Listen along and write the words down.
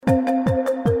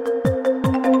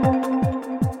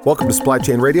Welcome to Supply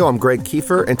Chain Radio. I'm Greg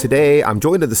Kefer, and today I'm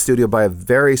joined in the studio by a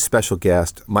very special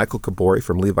guest, Michael Kobori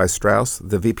from Levi Strauss,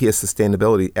 the VP of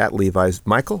Sustainability at Levi's.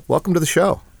 Michael, welcome to the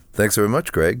show. Thanks very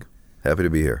much, Greg. Happy to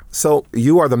be here. So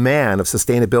you are the man of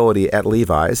sustainability at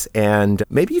Levi's, and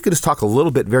maybe you could just talk a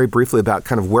little bit very briefly about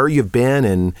kind of where you've been,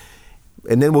 and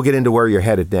then we'll get into where you're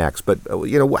headed next. But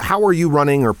how are you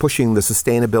running or pushing the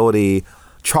sustainability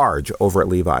charge over at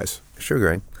Levi's? Sure,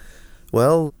 Greg.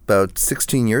 Well, about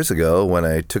 16 years ago when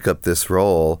I took up this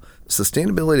role,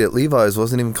 sustainability at Levi's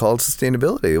wasn't even called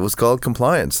sustainability. It was called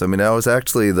compliance. I was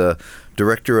actually the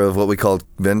director of what we called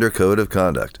Vendor Code of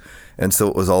Conduct. And so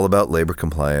it was all about labor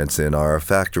compliance in our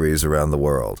factories around the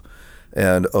world.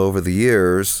 And over the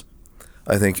years,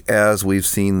 I think as we've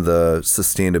seen the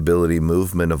sustainability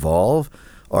movement evolve,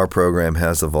 our program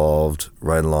has evolved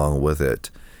right along with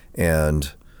it.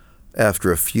 And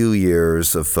after a few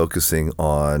years of focusing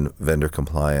on vendor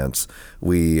compliance,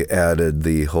 we added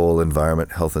the whole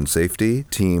environment, health, and safety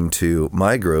team to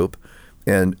my group.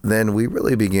 And then we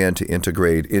really began to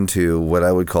integrate into what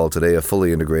I would call today a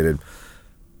fully integrated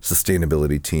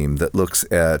sustainability team that looks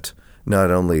at not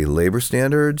only labor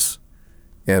standards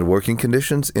and working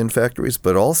conditions in factories,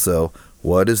 but also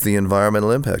what is the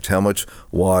environmental impact? How much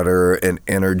water and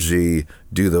energy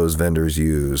do those vendors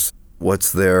use?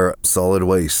 What's their solid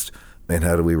waste, and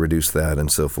how do we reduce that,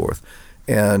 and so forth.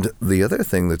 And the other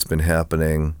thing that's been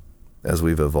happening as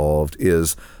we've evolved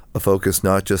is a focus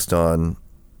not just on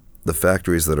the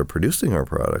factories that are producing our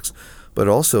products, but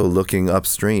also looking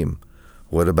upstream.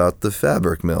 What about the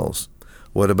fabric mills?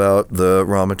 What about the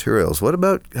raw materials? What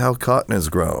about how cotton is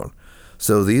grown?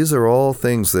 So these are all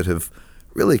things that have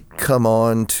really come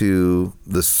on to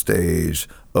the stage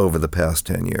over the past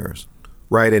 10 years.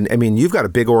 Right. And you've got a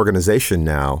big organization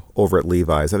now over at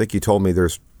Levi's. I think you told me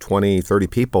there's 20, 30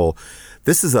 people.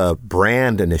 This is a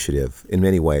brand initiative in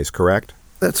many ways, correct?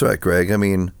 That's right, Greg.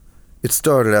 It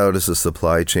started out as a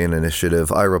supply chain initiative.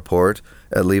 I report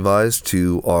at Levi's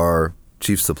to our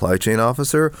Chief Supply Chain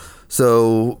Officer.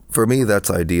 So for me, that's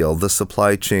ideal. The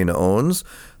supply chain owns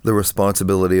the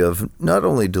responsibility of not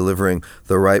only delivering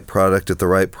the right product at the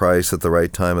right price at the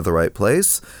right time at the right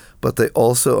place, but they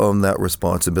also own that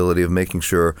responsibility of making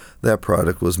sure that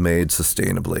product was made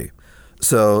sustainably.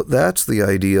 So that's the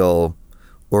ideal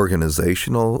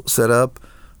organizational setup,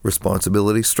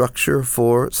 responsibility structure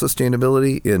for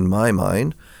sustainability in my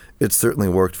mind. It certainly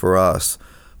worked for us.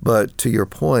 But to your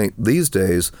point, these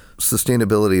days,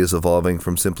 sustainability is evolving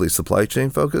from simply supply chain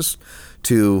focused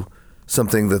to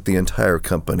something that the entire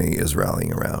company is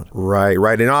rallying around. Right.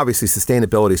 And obviously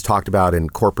sustainability is talked about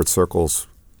in corporate circles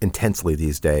intensely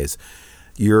these days.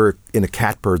 You're in a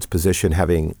catbird's position,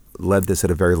 having led this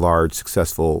at a very large,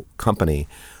 successful company.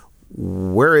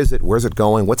 Where is it? Where's it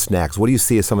going? What's next? What do you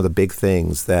see as some of the big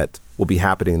things that will be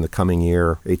happening in the coming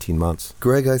year, 18 months?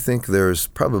 Greg, I think there's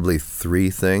probably three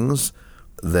things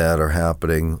that are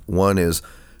happening. One is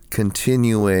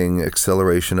continuing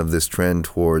acceleration of this trend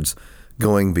towards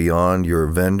going beyond your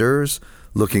vendors,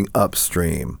 looking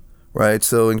upstream. Right,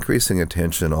 so increasing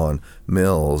attention on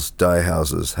mills, dye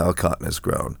houses, how cotton is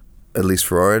grown. At least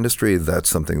for our industry, that's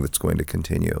something that's going to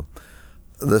continue.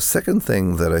 The second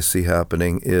thing that I see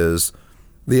happening is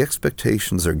the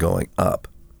expectations are going up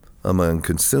among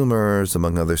consumers,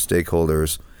 among other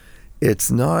stakeholders. It's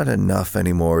not enough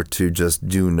anymore to just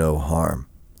do no harm.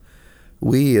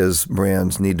 We as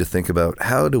brands need to think about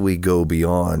how do we go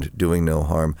beyond doing no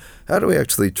harm? How do we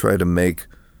actually try to make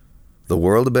the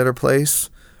world a better place?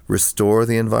 Restore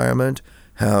the environment?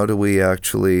 How do we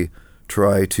actually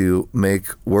try to make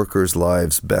workers'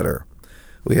 lives better?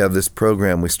 We have this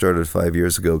program we started 5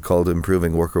 years ago called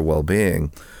Improving Worker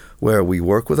Wellbeing, where we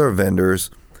work with our vendors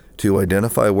to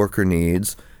identify worker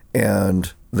needs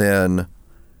and then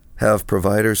have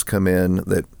providers come in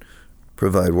that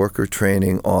provide worker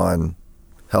training on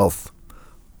health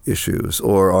issues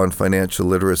or on financial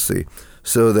literacy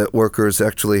so that workers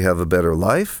actually have a better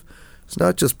life. It's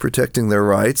not just protecting their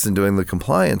rights and doing the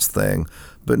compliance thing,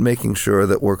 but making sure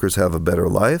that workers have a better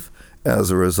life as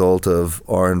a result of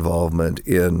our involvement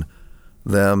in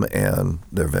them and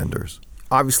their vendors.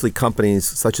 Obviously, companies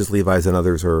such as Levi's and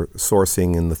others are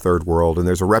sourcing in the third world, and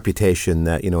there's a reputation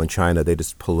that, in China, they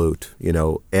just pollute,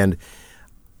 and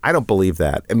I don't believe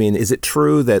that. Is it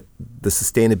true that the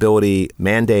sustainability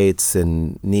mandates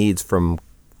and needs from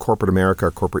corporate America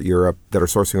or corporate Europe that are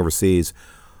sourcing overseas,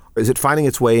 is it finding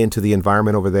its way into the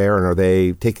environment over there, and are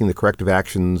they taking the corrective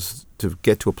actions to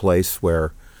get to a place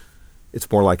where it's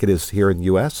more like it is here in the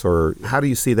U.S., or how do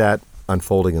you see that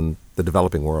unfolding in the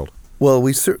developing world? Well,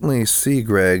 we certainly see,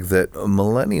 Greg, that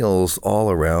millennials all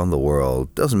around the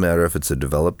world, doesn't matter if it's a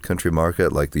developed country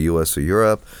market like the U.S. or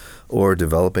Europe, or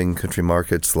developing country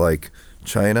markets like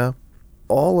China,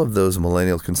 all of those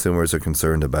millennial consumers are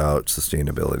concerned about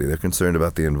sustainability. They're concerned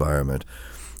about the environment.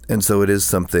 And so it is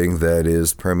something that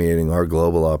is permeating our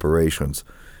global operations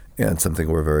and something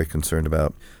we're very concerned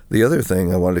about. The other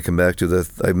thing I wanted to come back to,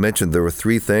 I mentioned there were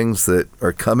 3 things that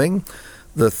are coming.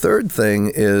 The third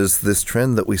thing is this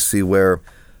trend that we see where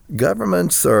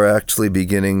governments are actually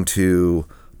beginning to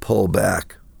pull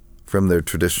back from their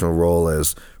traditional role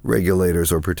as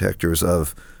regulators or protectors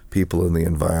of people in the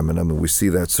environment. I mean, we see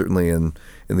that certainly in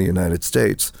the United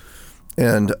States.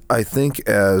 And I think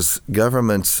as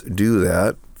governments do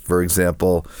that, for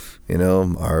example,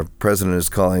 our president is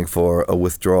calling for a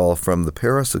withdrawal from the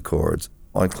Paris Accords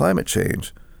on climate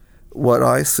change. What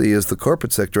I see is the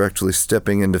corporate sector actually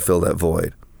stepping in to fill that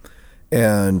void.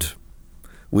 And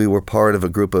we were part of a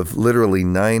group of literally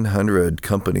 900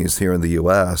 companies here in the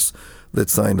U.S. that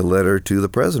signed a letter to the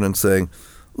president saying,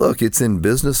 look, it's in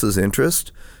business's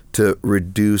interest to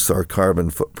reduce our carbon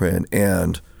footprint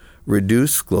and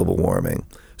reduce global warming.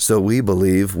 So we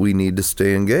believe we need to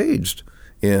stay engaged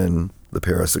in the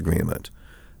Paris Agreement.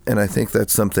 And I think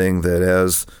that's something that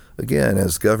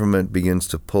as government begins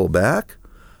to pull back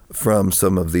from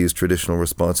some of these traditional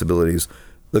responsibilities,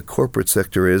 the corporate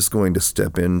sector is going to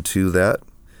step into that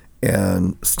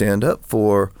and stand up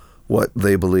for what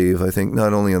they believe, I think,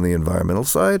 not only on the environmental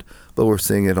side, but we're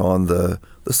seeing it on the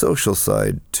social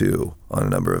side, too, on a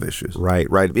number of issues. Right.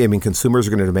 I mean, consumers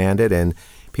are going to demand it, and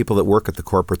people that work at the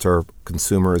corporates are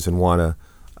consumers and want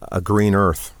a green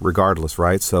earth regardless,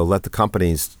 right? So let the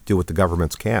companies do what the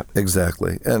governments can't.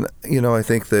 Exactly. And, I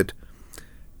think that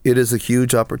it is a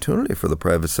huge opportunity for the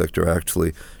private sector,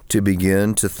 actually, to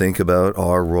begin to think about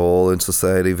our role in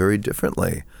society very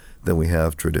differently than we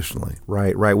have traditionally.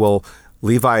 Right. Well,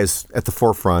 Levi is at the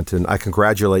forefront, and I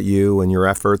congratulate you and your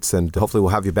efforts, and hopefully we'll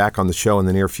have you back on the show in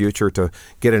the near future to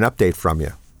get an update from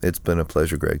you. It's been a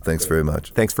pleasure, Greg. Thanks very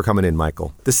much. Thanks for coming in,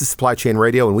 Michael. This is Supply Chain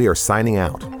Radio, and we are signing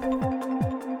out.